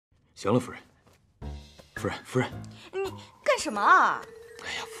行了，夫人，夫人，你干什么啊？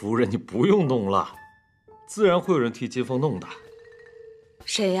哎呀，夫人，你不用弄了，自然会有人替金凤弄的。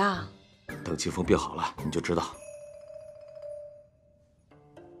谁呀？等金凤病好了，你就知道。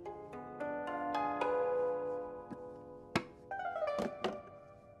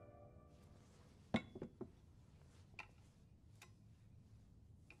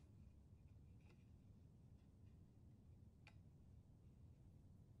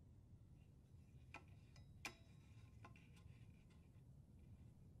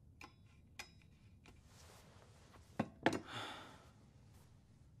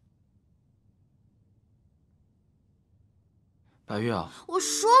白月啊，我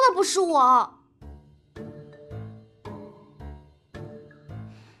说了不是我。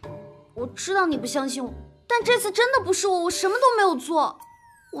我知道你不相信我，但这次真的不是我，我什么都没有做，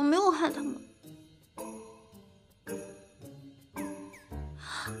我没有害他们。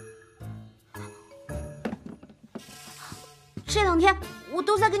这2天我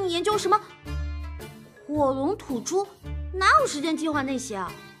都在跟你研究什么火龙土猪，哪有时间计划那些啊？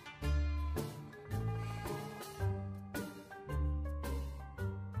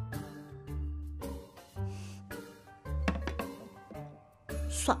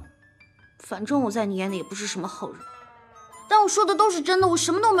算了，反正我在你眼里也不是什么好人。但我说的都是真的，我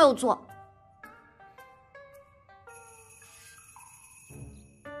什么都没有做。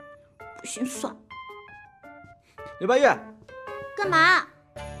不行，算了。刘白月，干嘛？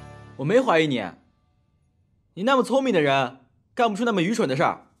我没怀疑你，你那么聪明的人，干不出那么愚蠢的事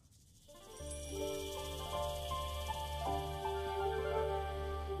儿。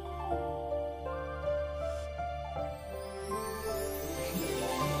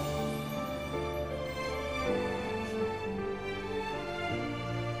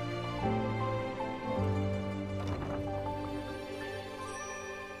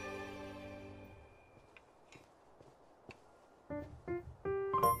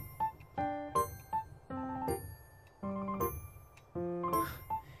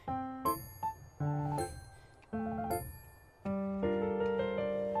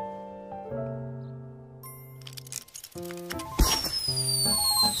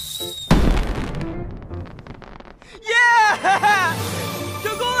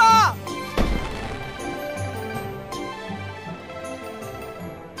成功了！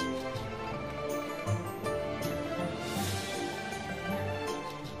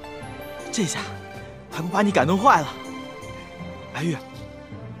这下还不把你感动坏了？白玉，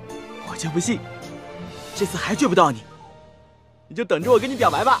我就不信这次还追不到你，你就等着我跟你表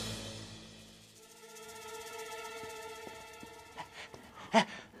白吧。哎，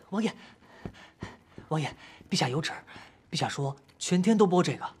王爷，陛下有旨，陛下说全天都播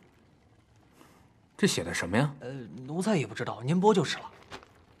这个。这写的什么呀？奴才也不知道，您播就是了。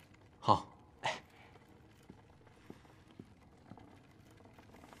好。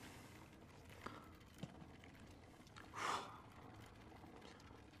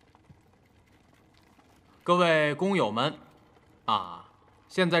各位工友们，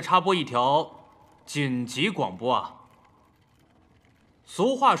现在插播一条紧急广播啊！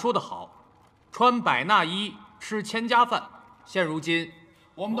俗话说得好，穿百衲衣，吃千家饭。现如今，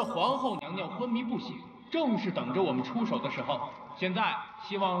我们的皇后娘娘昏迷不醒，正是等着我们出手的时候。现在，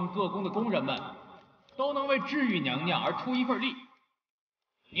希望各宫的工人们都能为治愈娘娘而出一份力。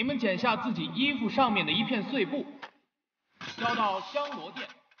你们剪下自己衣服上面的一片碎布，交到香罗殿。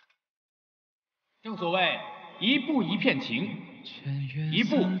正所谓一步一片情，一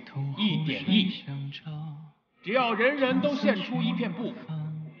步一点意。只要人人都献出一片布，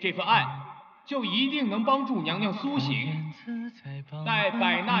这份爱就一定能帮助娘娘苏醒。待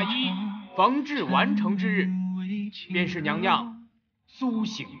百衲衣缝制完成之日，便是娘娘苏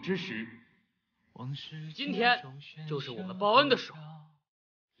醒之时。今天就是我们报恩的时候，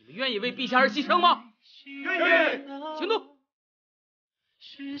你们愿意为陛下而牺牲吗？愿意。行动。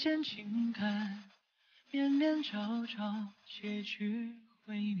世间情感绵绵朝朝，结局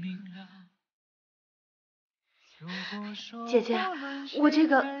会明了。姐姐，我这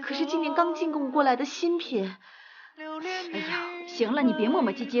个可是今年刚进贡过来的新品。哎呀，行了，你别磨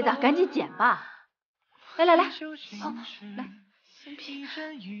磨唧唧的，赶紧剪吧。来，来，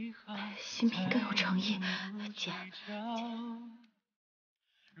新品更有诚意，剪。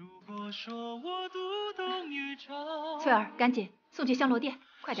翠儿，赶紧送去香罗殿，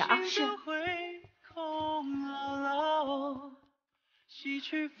快点啊！是。洗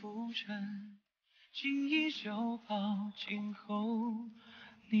去浮尘，锦衣绣袍，今后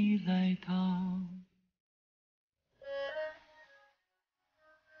你来到。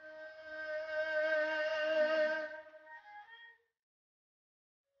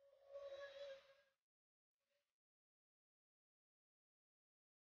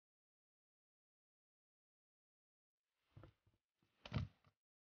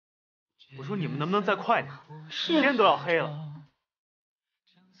我说你们能不能再快点？是。天都要黑了。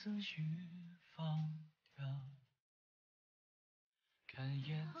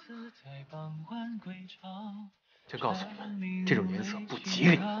先告诉你们，这种颜色不吉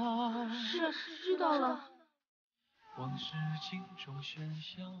利。是，知道了。往事镜中喧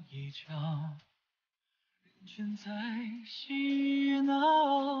嚣一角，人群在嬉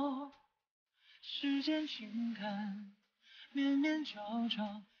闹，世间情感面面交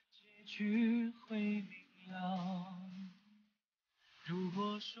照，结局会明了。如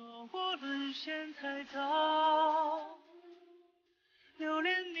果说我沦陷太早，留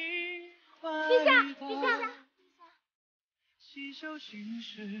恋你怀抱，陛下，细手心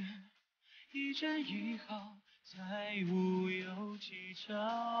事，一针一毫，再无有技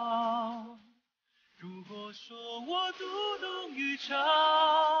巧。如果说我读懂预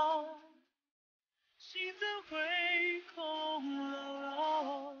兆，心怎会空落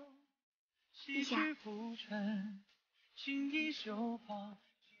落？唏嘘浮沉，情意修好，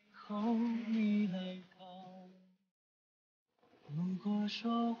今后你来讨。如果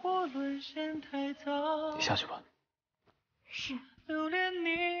说我沦陷太早，你下去吧。是。留恋你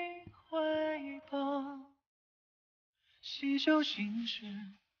怀抱，细手心事，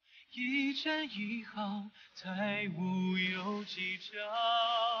一针一毫，再无有技巧。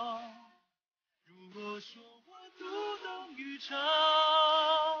如果说我读懂预兆，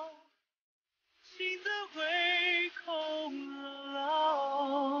心怎会空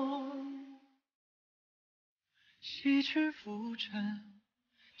落？洗去浮尘，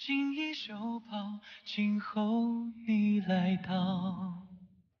尽已修好，今后你来到。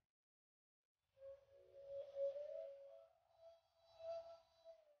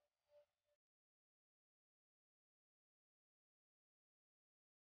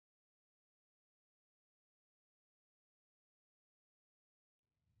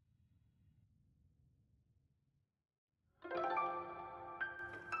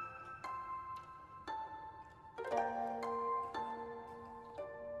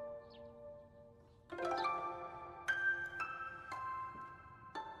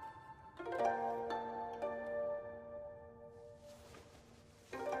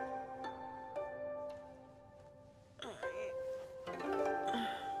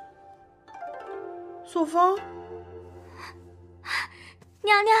素风，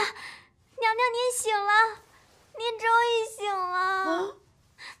娘娘，您醒了，您终于醒了。啊！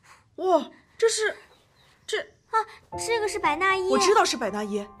哇，这个是百衲衣。我知道是百衲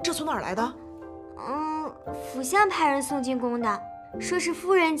衣，这从哪儿来的？府相派人送进宫的，说是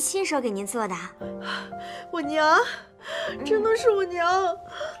夫人亲手给您做的。我娘，真的是我娘。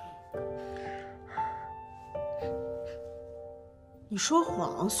你说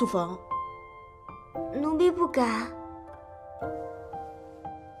谎，素风。奴婢不敢。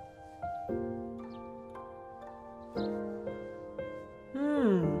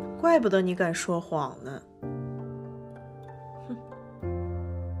怪不得你敢说谎呢。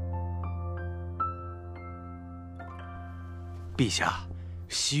陛下，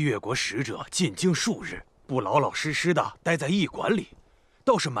西越国使者进京数日，不老老实实的待在驿馆里，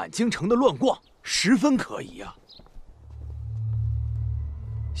倒是满京城的乱逛，十分可疑呀。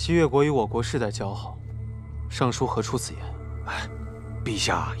西越国与我国世代交好，尚书何出此言？哎，陛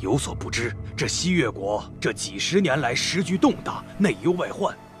下有所不知，这西越国这几十年来时局动荡，内忧外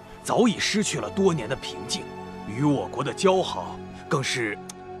患，早已失去了多年的平静，与我国的交好更是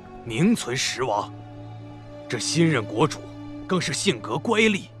名存实亡。这新任国主更是性格乖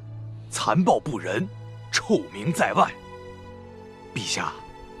戾，残暴不仁，臭名在外。陛下，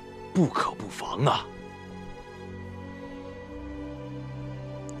不可不防啊！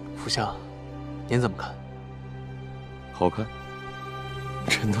府相，您怎么看？好看，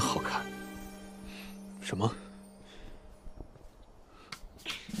真的好看。什么？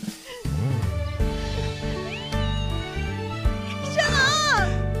山狼！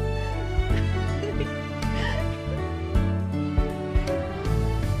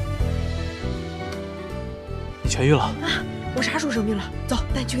你痊愈了？啊，我啥时候生病了？走，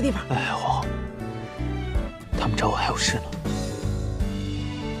带你去个地方。哎，皇后，他们找我还有事呢。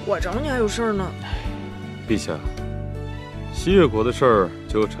我找你还有事呢。陛下，西越国的事儿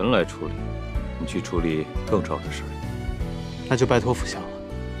就由臣来处理，你去处理更重要的事儿。那就拜托府相了。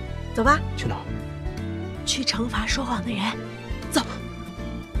走吧。去哪儿？去惩罚说谎的人。走。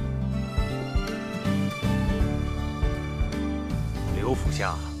刘府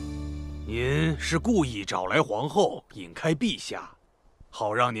相，您是故意找来皇后引开陛下，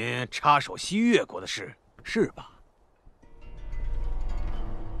好让您插手西越国的事，是吧？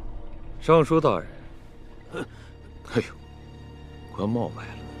尚书大人，哎呦，官帽歪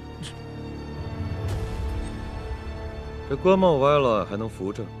了。这官帽歪了还能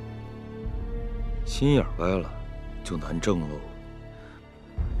扶正，心眼歪了就难正喽。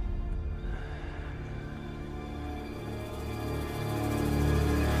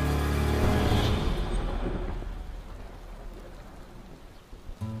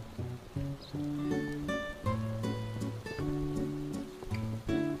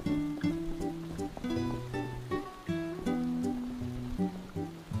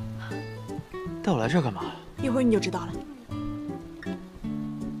带我来这儿干嘛？一会儿你就知道了。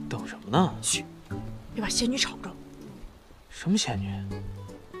等什么呢？嘘，别把仙女吵着。什么仙女？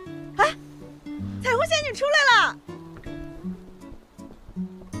哎，彩虹仙女出来了！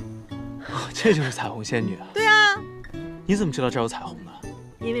这就是彩虹仙女啊？对啊。你怎么知道这儿有彩虹的？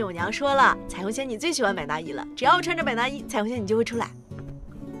因为我娘说了，彩虹仙女最喜欢百衲衣了，只要我穿着百衲衣，彩虹仙女就会出来。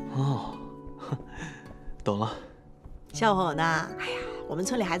哦，懂了。笑话我呢？哎呀，我们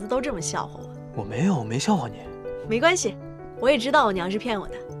村里孩子都这么笑话我。我没笑话你。没关系，我也知道我娘是骗我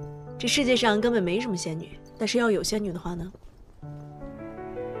的。这世界上根本没什么仙女，但是要有仙女的话呢，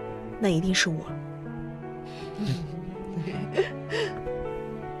那一定是我。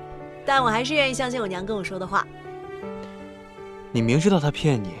但我还是愿意相信我娘跟我说的话。你明知道她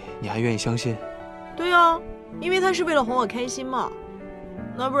骗你，你还愿意相信？对啊，因为她是为了哄我开心嘛。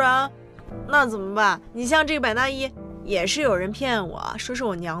那不然，那怎么办？你像这个百衲衣。也是有人骗我，说是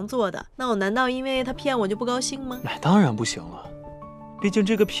我娘做的，那我难道因为他骗我就不高兴吗？那当然不行了，毕竟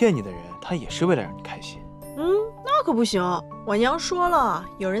这个骗你的人，他也是为了让你开心。那可不行，我娘说了，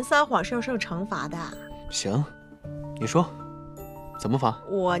有人撒谎是要受惩罚的。行，你说，怎么罚？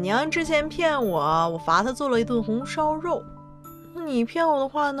我娘之前骗我，我罚她做了一顿红烧肉。你骗我的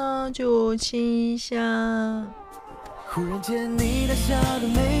话呢，就亲一下。忽然间，你大笑的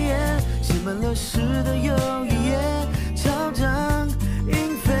眉眼，写满了诗的又一页，潮涨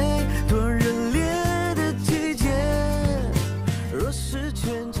莺飞，多热烈的季节。若是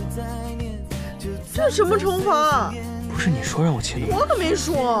全程在念，这什么惩罚？不是你说让我亲的吗？我可没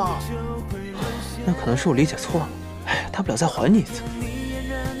说。那可能是我理解错了。哎，大不了再还你一次。你嫣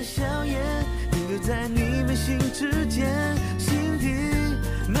然的笑颜，停留在你眉心之间，心底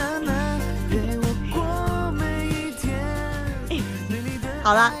慢慢陪我过。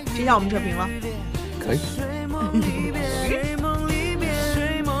好了，这下我们扯平了。可以。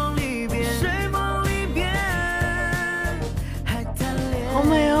好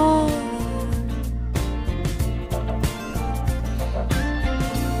美哦！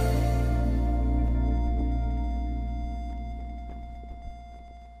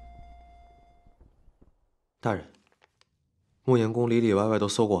大人，慕言宫里里外外都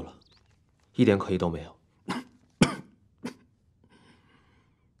搜过了，一点可疑都没有。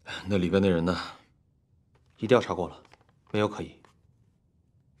那里边那人呢？一调查过了，没有可疑。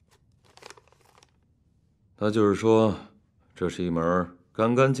那就是说，这是一门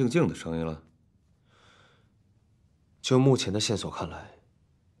干干净净的生意了。就目前的线索看来，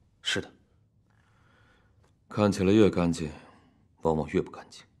是的。看起来越干净，往往越不干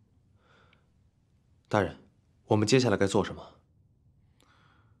净。大人，我们接下来该做什么？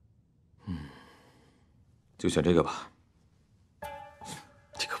就选这个吧。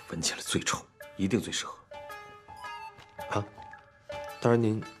这个闻起来最臭，一定最适合。啊，大人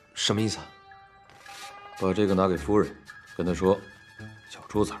您什么意思啊？把这个拿给夫人，跟她说，小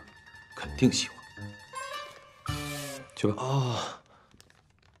猪崽肯定喜欢。去吧。哦。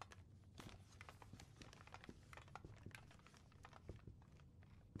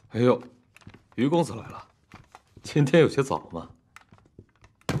哎呦，于公子来了，今天有些早嘛。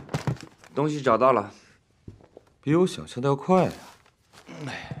东西找到了，比我想象的要快呀。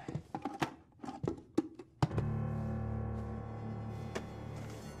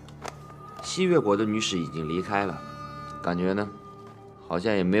西越国的女使已经离开了，感觉呢，好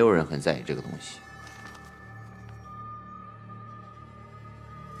像也没有人很在意这个东西。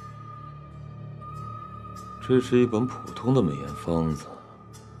这是一本普通的美颜方子，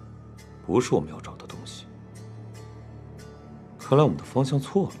不是我们要找的东西。看来我们的方向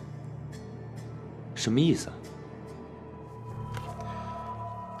错了。什么意思啊？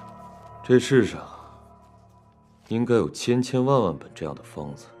这世上应该有千千万万本这样的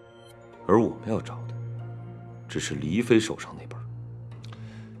方子，而我们要找的只是黎妃手上那本。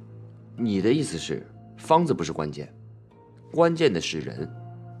你的意思是，方子不是关键，关键的是人，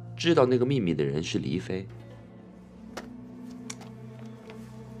知道那个秘密的人是黎妃。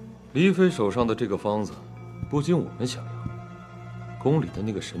黎妃手上的这个方子，不仅我们想要，宫里的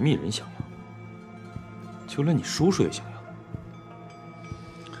那个神秘人想要，就连你叔叔也想要。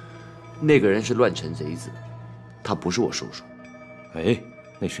那个人是乱臣贼子，他不是我叔叔。哎，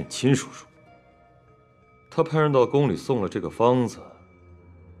那是你亲叔叔。他派人到宫里送了这个方子，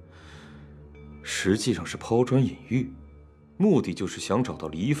实际上是抛砖引玉，目的就是想找到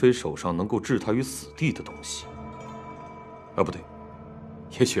黎妃手上能够置他于死地的东西。啊，不对，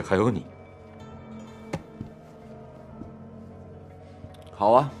也许还有你。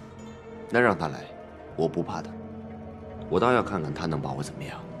好啊，那让他来，我不怕他。我倒要看看他能把我怎么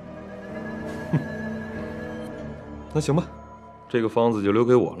样。那行吧，这个方子就留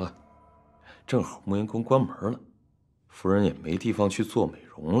给我了。正好沐烟宫关门了，夫人也没地方去做美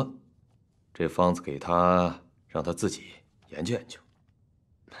容了，这方子给他，让他自己研究研究。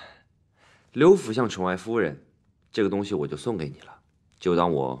刘府相宠爱夫人，这个东西我就送给你了，就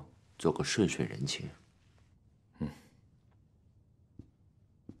当我做个顺水人情。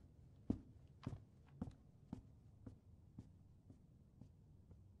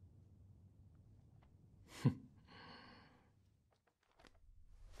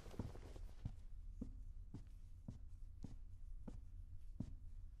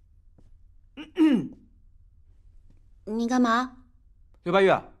你干嘛？刘白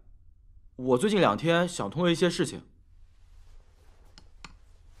玉，我最近2天想通了一些事情。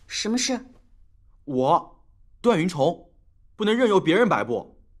什么事？我段云崇不能任由别人摆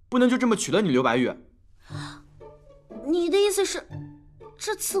布，不能就这么娶了你刘白玉。你的意思是，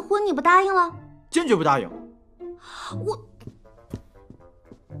这次婚你不答应了？坚决不答应。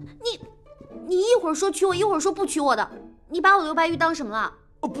你一会儿说娶我，一会儿说不娶我的，你把我刘白玉当什么了？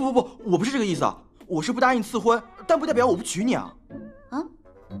哦不，我不是这个意思啊，我是不答应赐婚，但不代表我不娶你啊。啊？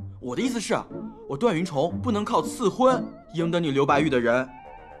我的意思是，我段云崇不能靠赐婚赢得你刘白玉的人，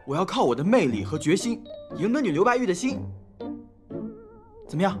我要靠我的魅力和决心赢得你刘白玉的心。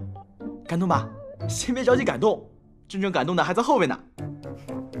怎么样，感动吧？先别着急感动，真正感动的还在后面呢。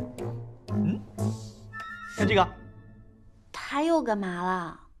看这个，他又干嘛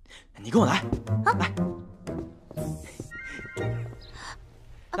了？你跟我来，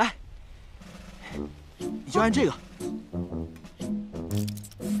来，你就按这个。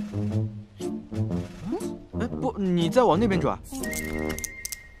哎，不，你再往那边转。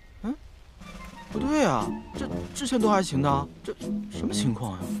不对啊，这之前都还行的，这什么情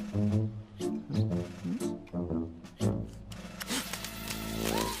况呀？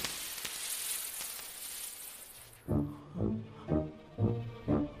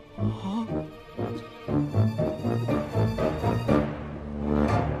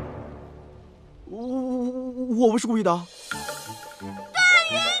我不是故意的。段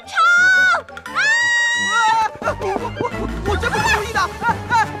云崇！我真不是故意的！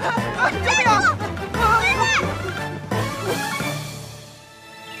救命啊！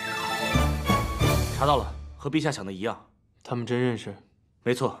查到了，和陛下想的一样，他们真认识？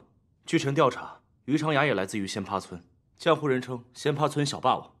没错，据臣调查，于长雅也来自于仙葩村，江湖人称仙葩村小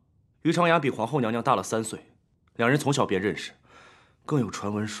霸王。于长雅比皇后娘娘大了3岁，两人从小便认识，更有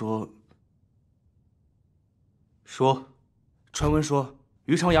传闻说，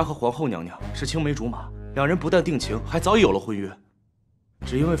于长雅和皇后娘娘是青梅竹马，两人不但定情，还早已有了婚约。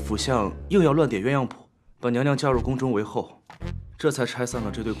只因为府相硬要乱点鸳鸯谱，把娘娘嫁入宫中为后，这才拆散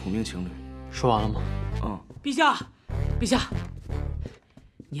了这对苦命情侣。说完了吗？陛下，陛下，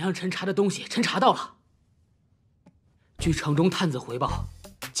你让臣查的东西，臣查到了。据城中探子回报，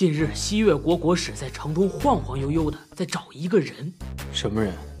近日西越国国使在城中晃晃悠悠的在找一个人。什么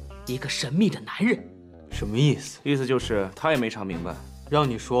人？一个神秘的男人。什么意思？意思就是他也没查明白。让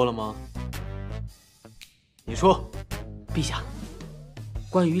你说了吗？你说。陛下，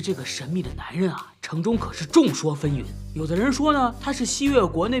关于这个神秘的男人啊，城中可是众说纷纭。有的人说呢，他是西越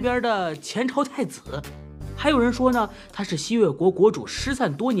国那边的前朝太子；还有人说呢，他是西越国国主失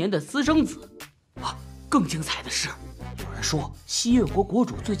散多年的私生子。啊，更精彩的是，有人说西越国国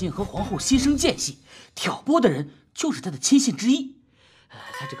主最近和皇后心生间隙，挑拨的人就是他的亲信之一。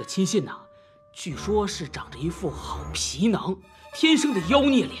他这个亲信呢，据说是长着一副好皮囊，天生的妖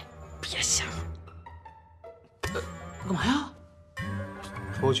孽脸。别瞎说。干嘛呀？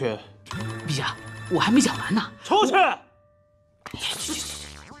出去。陛下，我还没讲完呢。出去！干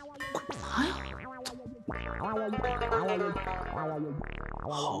嘛呀？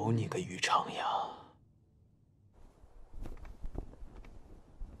好你个于长雅！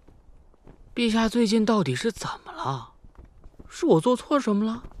陛下最近到底是怎么了？是我做错什么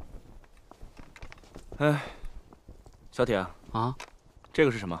了？哎，小铁啊，这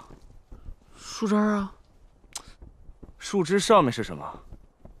个是什么？树枝啊。树枝上面是什么？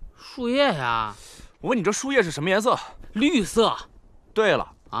树叶呀。我问你，这树叶是什么颜色？绿色。对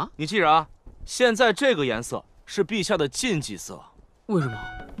了啊，你记着啊，现在这个颜色是陛下的禁忌色。为什么？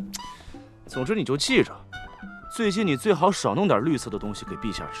总之你就记着，最近你最好少弄点绿色的东西给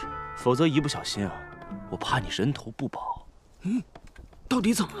陛下吃，否则一不小心啊，我怕你人头不保。到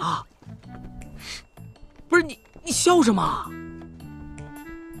底怎么了？不是你笑什么？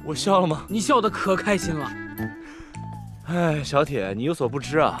我笑了吗？你笑得可开心了。哎，小铁，你有所不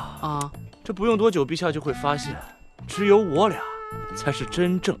知啊，这不用多久，陛下就会发现，只有我俩才是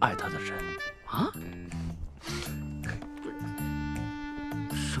真正爱他的人啊！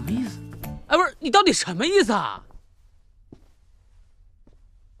什么意思？哎，不是，你到底什么意思啊？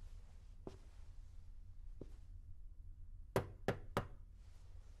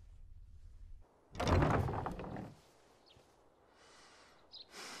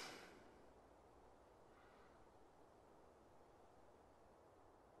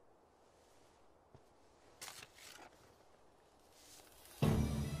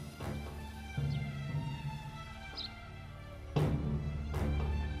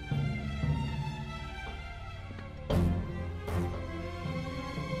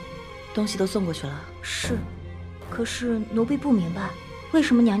东西都送过去了。是，可是奴婢不明白，为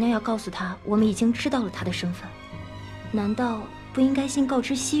什么娘娘要告诉他我们已经知道了他的身份？难道不应该先告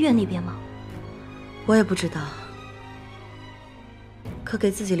知西苑那边吗？我也不知道，可给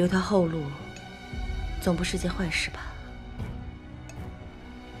自己留条后路，总不是件坏事吧？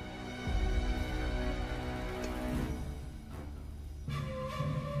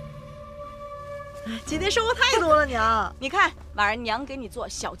今天收获太多了，娘。你看，晚上娘给你做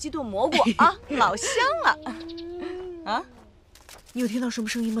小鸡炖蘑菇啊，老香了。啊，你有听到什么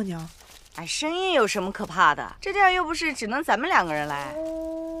声音吗，娘？哎，声音有什么可怕的？这地儿又不是只能咱们2个人来。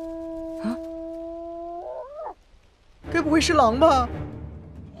啊？该不会是狼吧？啊！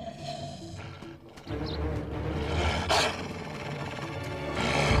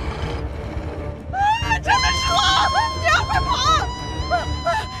真的是狼！娘，快跑！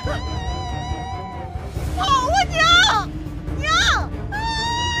跑啊，娘！娘，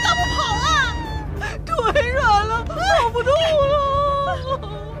咋不跑啊？腿软了，跑不动了。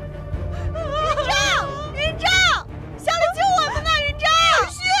云章，下来救我们呐！云章，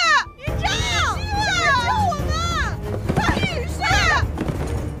云章，下来救我们！雨轩，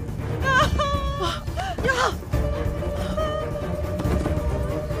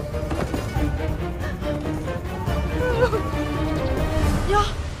呀！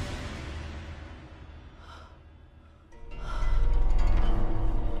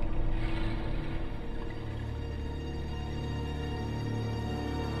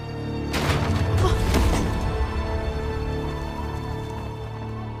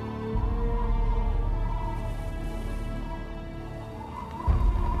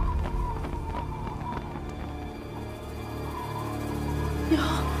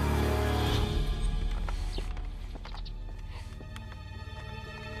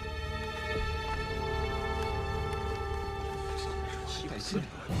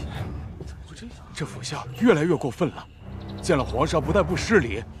这府下越来越过分了，见了皇上不但不施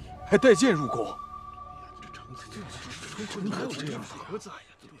礼，还带剑入宫。还有这样的？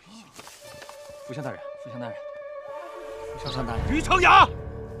福相大人，福相大人，福相大人，于长雅，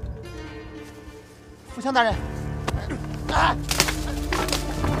福相大人，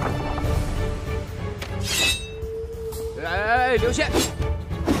哎，刘宪，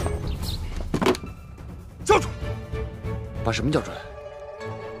交出来！把什么交出来？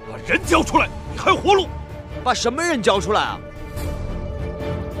把人交出来！你还有活路！把什么人交出来啊？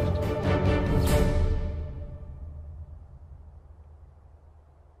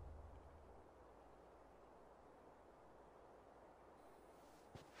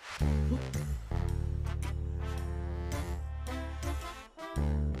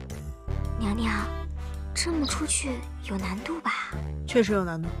娘娘，这么出去有难度吧？确实有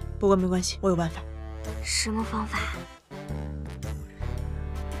难度，不过没关系，我有办法。什么方法？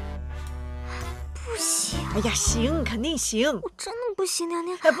不行！哎呀，行，肯定行！我真的不行，娘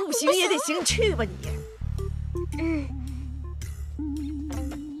娘。哎，不行也得行，去吧你。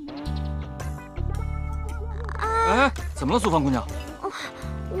哎，怎么了，素芳姑娘？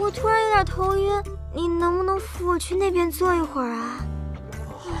我突然有点头晕，你能不能扶我去那边坐一会儿啊？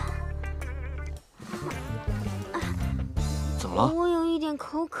怎么了？我有一点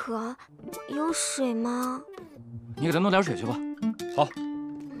口渴，有水吗？你给他弄点水去吧。好。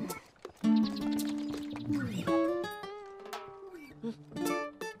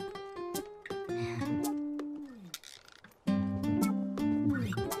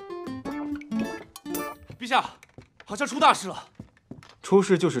陛下，好像出大事了。出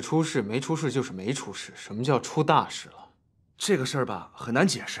事就是出事，没出事就是没出事。什么叫出大事了？这个事儿吧，很难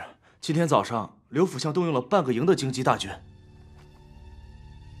解释。今天早上，刘府相动用了半个营的京畿大军。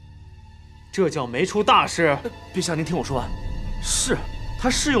这叫没出大事？陛下，您听我说完。是，他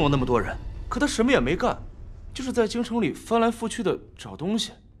是用了那么多人，可他什么也没干，就是在京城里翻来覆去的找东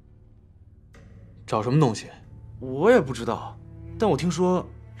西。找什么东西？我也不知道，但我听说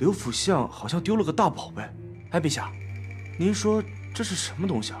刘府相好像丢了个大宝贝。哎，陛下，您说这是什么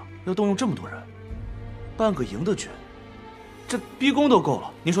东西啊？要动用这么多人，半个营的军，这逼宫都够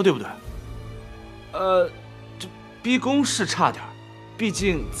了，您说对不对？这逼宫是差点，毕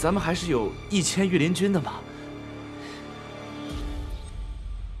竟咱们还是有1000御林军的嘛。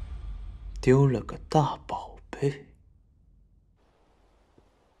丢了个大宝贝。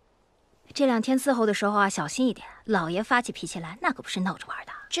这2天伺候的时候啊，小心一点。老爷发起脾气来，那可不是闹着玩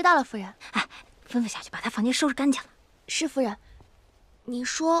的。知道了，夫人。哎，吩咐下去把他房间收拾干净了。是夫人。你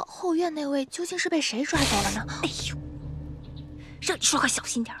说后院那位究竟是被谁抓走了呢？哎呦，让你说话小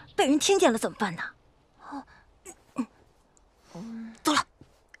心点，被人听见了怎么办呢？走了。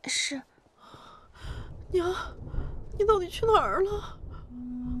是。娘，你到底去哪儿了？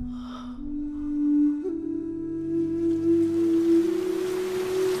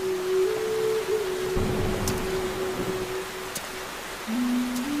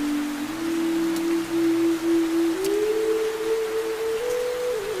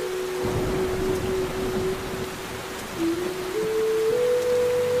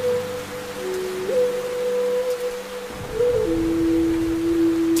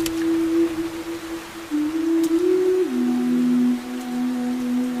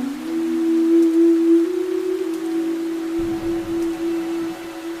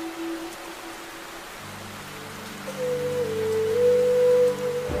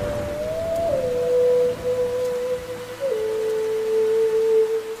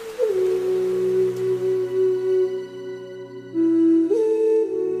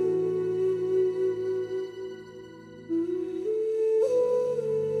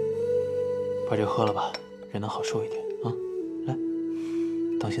把这喝了吧，人能好受一点啊！来，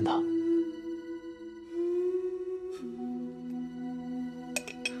当心烫。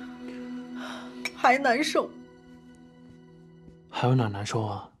还难受。还有哪难受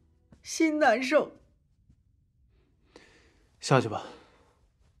啊？心难受。下去吧。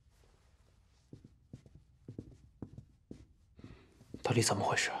到底怎么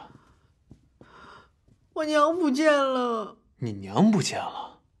回事啊？我娘不见了。你娘不见了？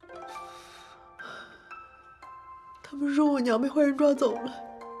他们说我娘被坏人抓走了，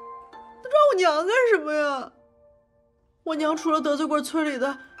那抓我娘干什么呀？我娘除了得罪过村里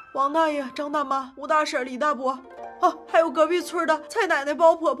的王大爷、张大妈、吴大婶、李大伯，还有隔壁村的蔡奶奶、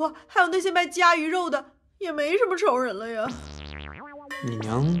包婆婆，还有那些卖家鱼肉的，也没什么仇人了呀。你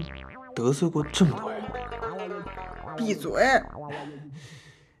娘得罪过这么多人？闭嘴！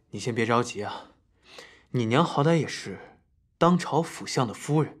你先别着急啊，你娘好歹也是当朝府相的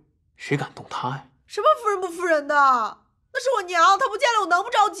夫人，谁敢动她呀？什么夫人不夫人的？那是我娘，她不见了，我能不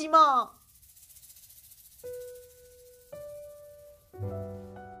着急吗？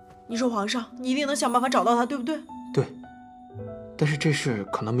你说皇上，你一定能想办法找到她，对不对？对，但是这事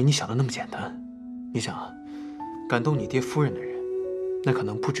可能没你想的那么简单。你想啊，敢动你爹夫人的人，那可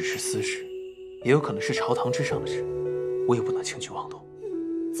能不只是私事，也有可能是朝堂之上的事，我也不能轻举妄动。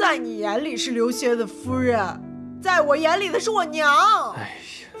在你眼里是刘协的夫人，在我眼里的是我娘。哎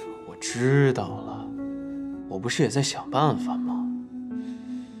呀，我知道了，我不是也在想办法吗？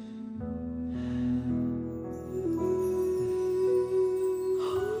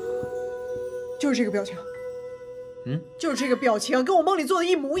就是这个表情，就是这个表情，跟我梦里做的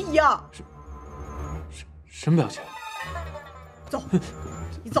一模一样。什么表情？走，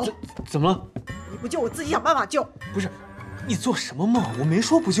你走。怎么了？你不救，我自己想办法救。不是，你做什么梦？我没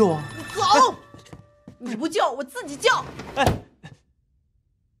说不救啊。你走，你不救，我自己救。哎，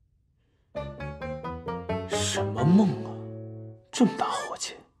什么梦啊？这么大火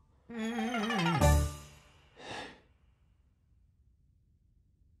气？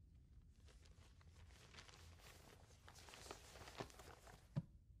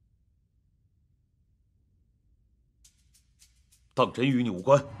当真与你无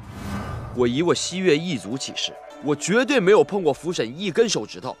关。我以我西岳一族起誓，我绝对没有碰过福婶一根手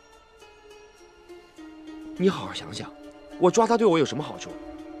指头。你好好想想，我抓他对我有什么好处？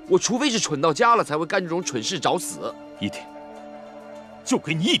我除非是蠢到家了，才会干这种蠢事找死。1天，就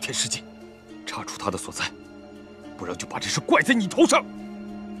给你1天时间，查出他的所在，不然就把这事怪在你头上。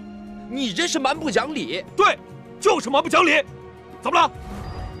你这是蛮不讲理。对，就是蛮不讲理。怎么了？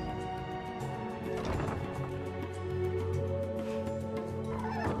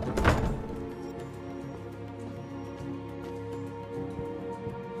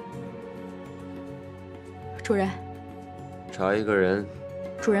主人，查一个人。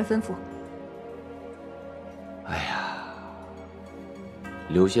主人吩咐。哎呀，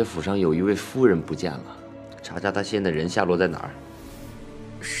刘协府上有一位夫人不见了，查查她现在人下落在哪儿。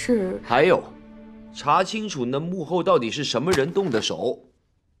是。还有，查清楚那幕后到底是什么人动的手。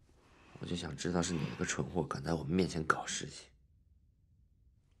我就想知道是哪个蠢货敢在我们面前搞事情。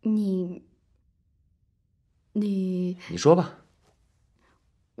你说吧。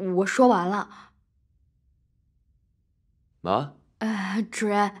我说完了。啊？主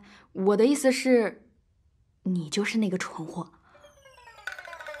任，我的意思是，你就是那个蠢货。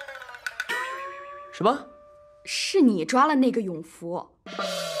什么？是你抓了那个永福。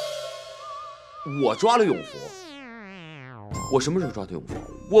我抓了永福？我什么时候抓的永福？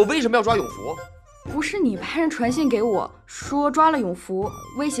我为什么要抓永福？不是你派人传信给我说抓了永福，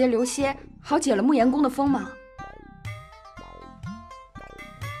威胁刘歇，好解了慕言宫的封吗？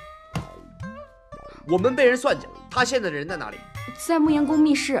我们被人算计，他现在的人在哪里？在慕言宫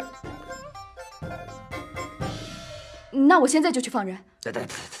密室。那我现在就去放人。等，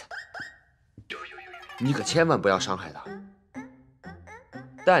你可千万不要伤害他，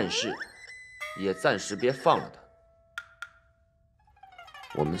但是也暂时别放了他。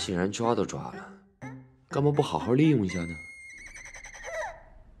我们既然抓都抓了，干嘛不好好利用一下呢？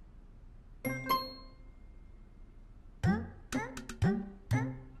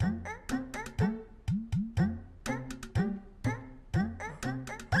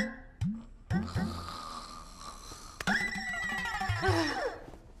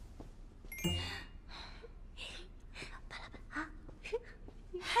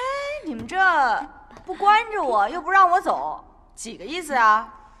你们这不关着我，又不让我走，几个意思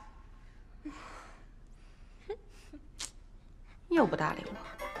啊？又不搭理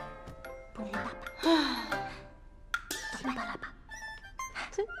我。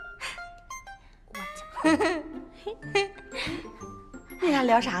你俩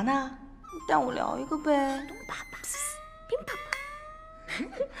聊啥呢？带我聊一个呗。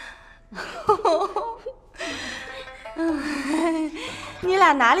你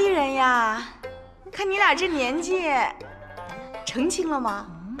俩哪里人呀？看你俩这年纪，成亲了吗？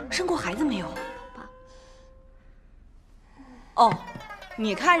生过孩子没有？哦，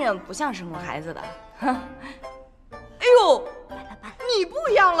你看着不像生过孩子的。哎呦，你不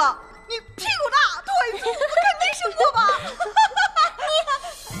一样了，你屁股大腿粗，肯定生过吧？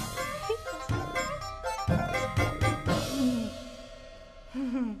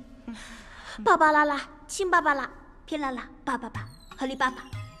爸爸啦啦，亲爸爸啦，偏啦啦，爸爸爸，合力爸爸，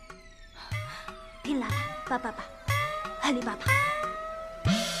偏啦啦，爸爸爸，合力爸爸。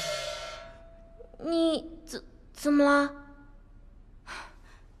你怎么了？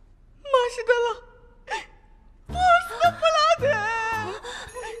马是的了，我是的布拉德。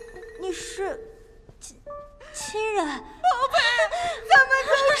你是亲人？宝贝，咱们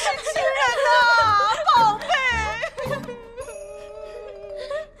都是亲人呐，宝贝。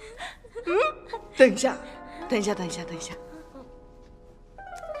等一下。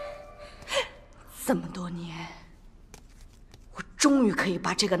这么多年，我终于可以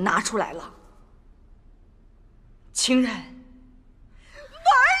把这个拿出来了。情人玩2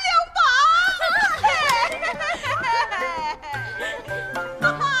把。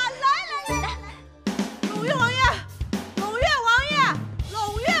来，胧月王爷，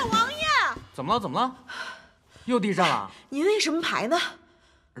怎么了？又地震了？你那什么牌呢？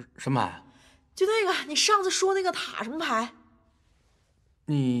什么牌？就那个你上次说那个塔什么牌？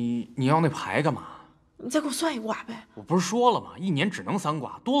你要那牌干嘛？你再给我算一卦呗。我不是说了吗？1年只能3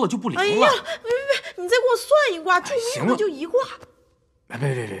卦，多了就不灵了。哎呀，别，你再给我算一卦，救命的就一卦。别！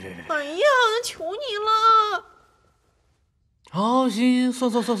哎呀，那求你了。好，行，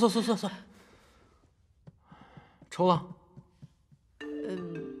算。抽了。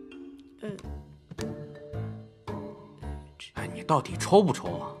哎，你到底抽不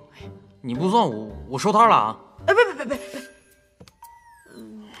抽啊？你不算我收摊了啊！哎，别，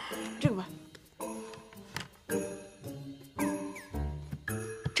这个吧。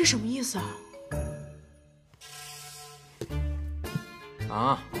这什么意思啊？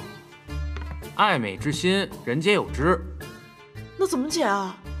啊，爱美之心，人皆有之。那怎么解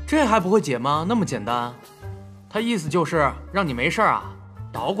啊？这还不会解吗？那么简单。他意思就是让你没事啊，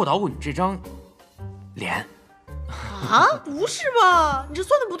捣鼓你这张脸。啊，不是吧？你这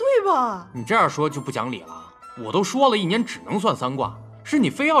算的不对吧？你这样说就不讲理了。我都说了1年只能算3卦，是你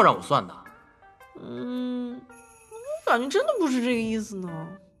非要让我算的。我感觉真的不是这个意思呢。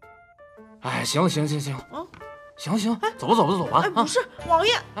哎，行了，行，啊，行，走吧。哎，不是，王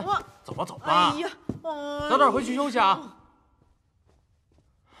爷，我走吧。哎呀，早点回去休息啊。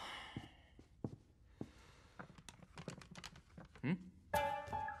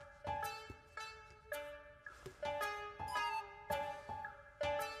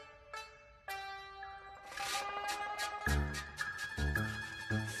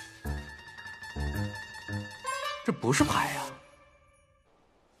这不是牌呀。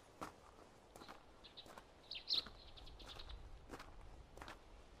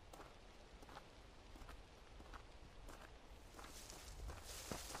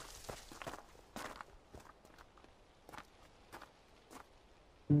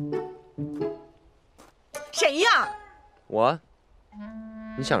谁呀？我。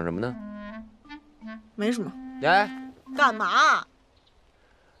你想什么呢？没什么。哎，干嘛？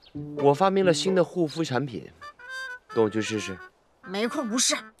我发明了新的护肤产品，跟我去试试。没空，不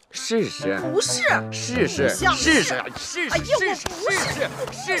是。试试。不是。试试。试试。试试。哎呀，我不是。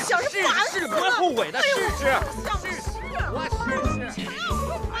试试。想是烦死了。不会后悔的。试试。试试。我试试。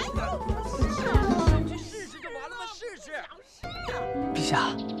去试试就完了吗？试试。陛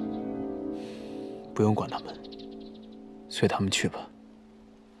下，不用管他们，随他们去吧。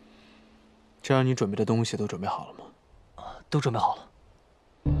这让你准备的东西都准备好了吗？都准备好了。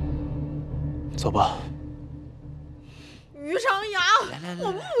走吧。于长雅，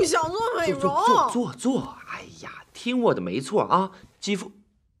我不想做美容。坐。哎呀，听我的没错啊，肌肤，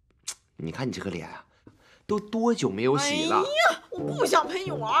你看你这个脸啊，都多久没有洗了？哎呀，我不想陪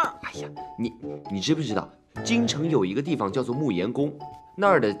你玩。哎呀，你知不知道，京城有一个地方叫做慕颜宫，那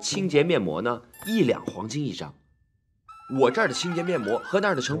儿的清洁面膜呢，1两黄金一张。我这儿的清洁面膜和那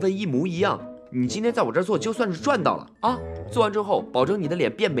儿的成分一模一样。你今天在我这儿做，就算是赚到了啊！做完之后，保证你的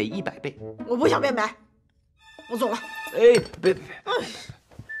脸变美100倍。我不想变美，我走了。哎，别！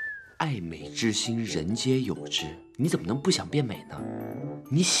爱美之心，人皆有之。你怎么能不想变美呢？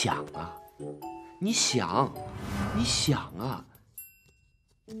你想啊，你想啊！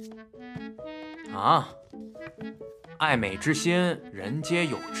啊！爱美之心，人皆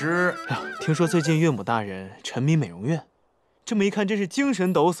有之。哎呀，听说最近岳母大人沉迷美容院，这么一看，真是精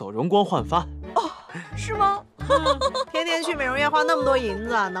神抖擞，容光焕发。哦，是吗？天天去美容院花那么多银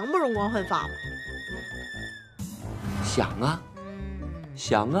子，能不容光焕发吗？想啊，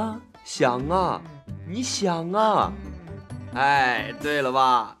你想啊！哎，对了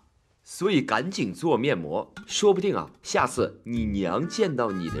吧？所以赶紧做面膜，说不定啊，下次你娘见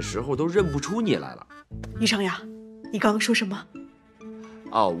到你的时候都认不出你来了。于长雅，你刚刚说什么？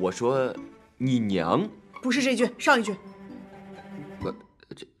哦，我说你娘。不是这句，上一句。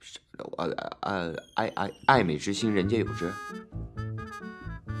爱美之心，人皆有之。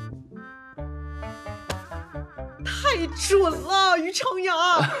太准了，于长雅。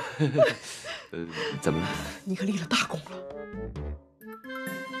怎么了？你可立了大功了。